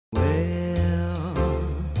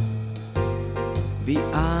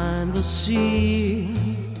Behind the sea,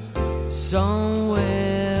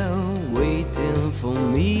 somewhere waiting for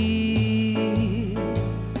me.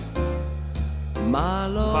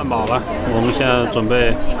 饭饱了，我们现在准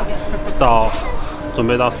备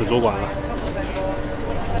到水族馆了。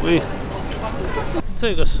喂，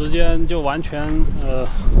这个时间就完全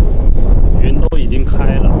云都已经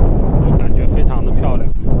开了，就感觉非常的漂亮。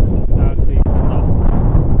大家可以看到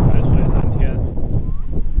海水蓝天，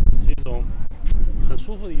是一种很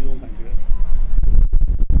舒服的一种感觉。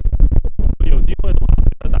有机会的话，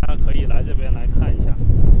大家可以来这边来看一下，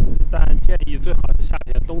但建议最好是夏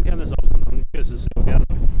天，冬天的时候可能确实是有点冷。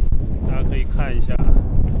大家可以看一下。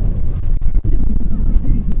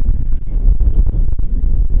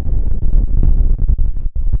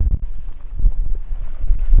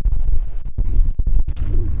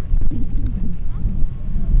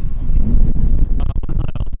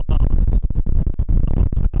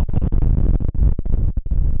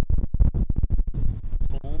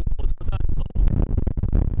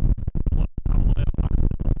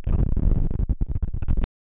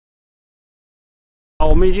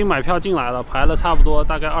我们已经买票进来了，排了差不多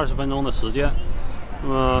大概20分钟的时间。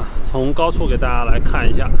从高处给大家来看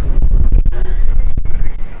一下。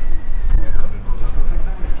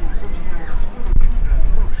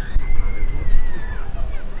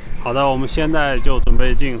好的，我们现在就准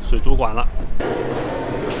备进水族馆了。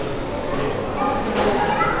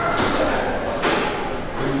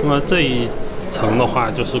那么这一层的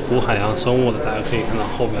话就是古海洋生物的，大家可以看到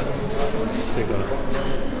后面这个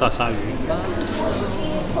大鲨鱼。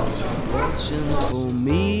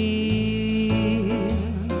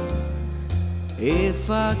If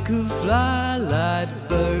I could fly like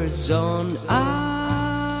birds on high,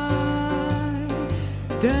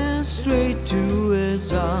 dance straight to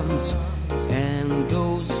his arms and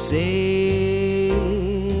go sailing.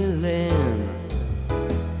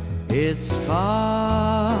 It's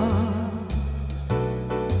far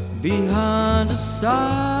behind the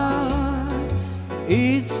star,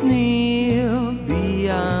 it's near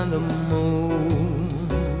beyond the moon.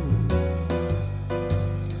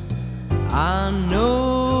 I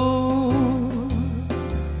know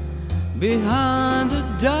behind the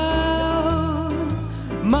doubt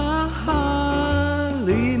my heart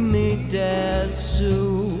lead me there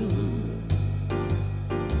soon.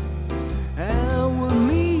 And we'll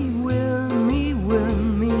meet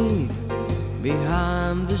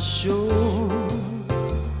behind the shore.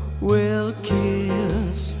 We'll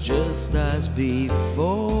kiss just as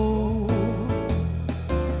before.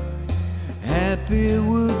 Happy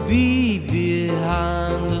we'll be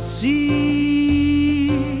behind the sea,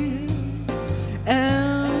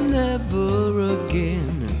 and never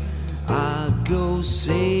again I'll go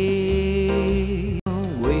sailing,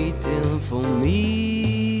 waiting for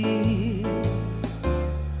me.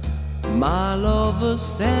 My lover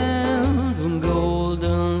stands on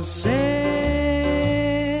golden sand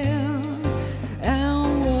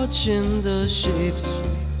and watching the ships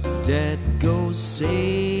that go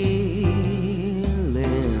sailing.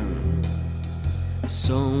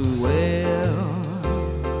 Somewhere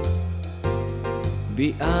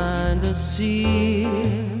behind the sea,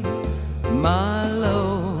 my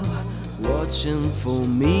love watching for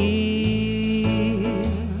me.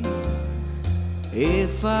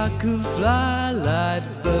 If I could fly like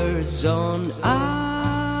birds on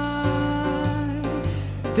high,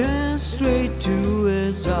 dance straight to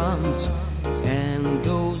his arms and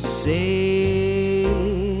go sailing.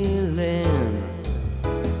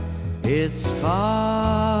 It's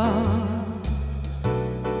far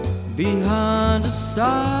behind the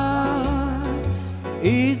star,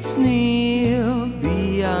 it's near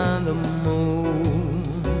beyond the moon.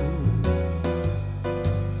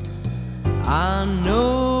 I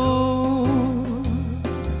know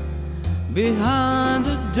behind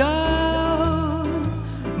the doubt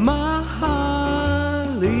my heart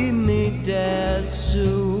lead me there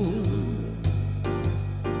soon.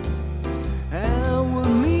 And we'll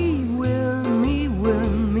meet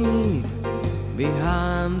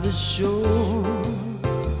behind the shore.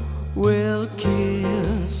 We'll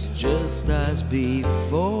kiss just as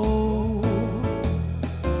before.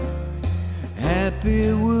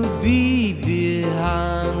 Happy we'll be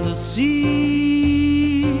behind the sea,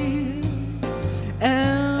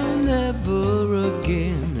 and never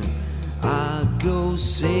again I'll go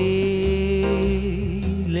sailing.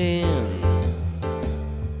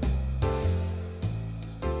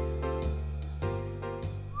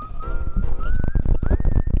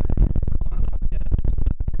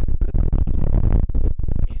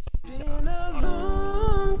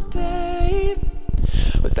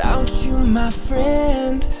 Without you, my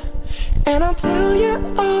friend, And I'll tell you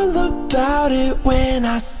all about it when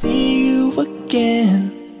I see you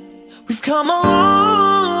again. We've come a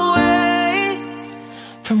long way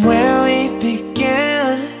from where we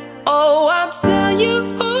began. Oh, I'll tell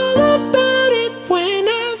you all about it when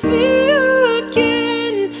I see you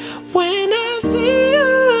again. When I see you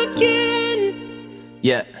again.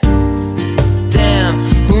 Yeah. Damn,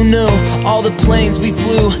 who knew all the planes we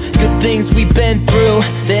flew, good things we've been through,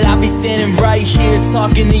 that I'd be standing right here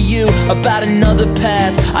talking to you about another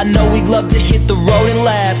path. I know we'd love to hit the road and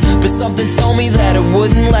laugh, but something told me that it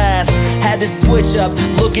wouldn't last. Had to switch up,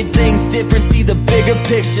 look at things different, see the bigger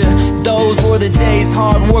picture. Those were the days,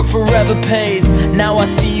 hard work forever pays. Now I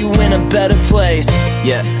see you in a better place.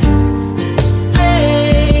 Yeah.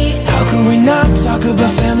 How could we not talk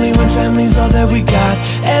about family when family's all that we got?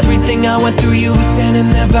 Everything I went through, you were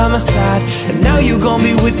standing there by my side, and now you gon'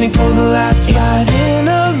 be with me for the last ride. It's been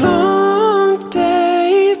a long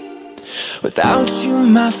day without you,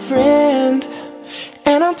 my friend,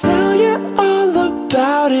 and I'll tell you all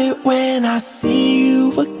about it when I see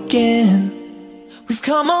you again. We've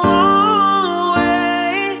come a long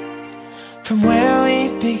way from where we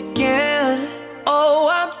began.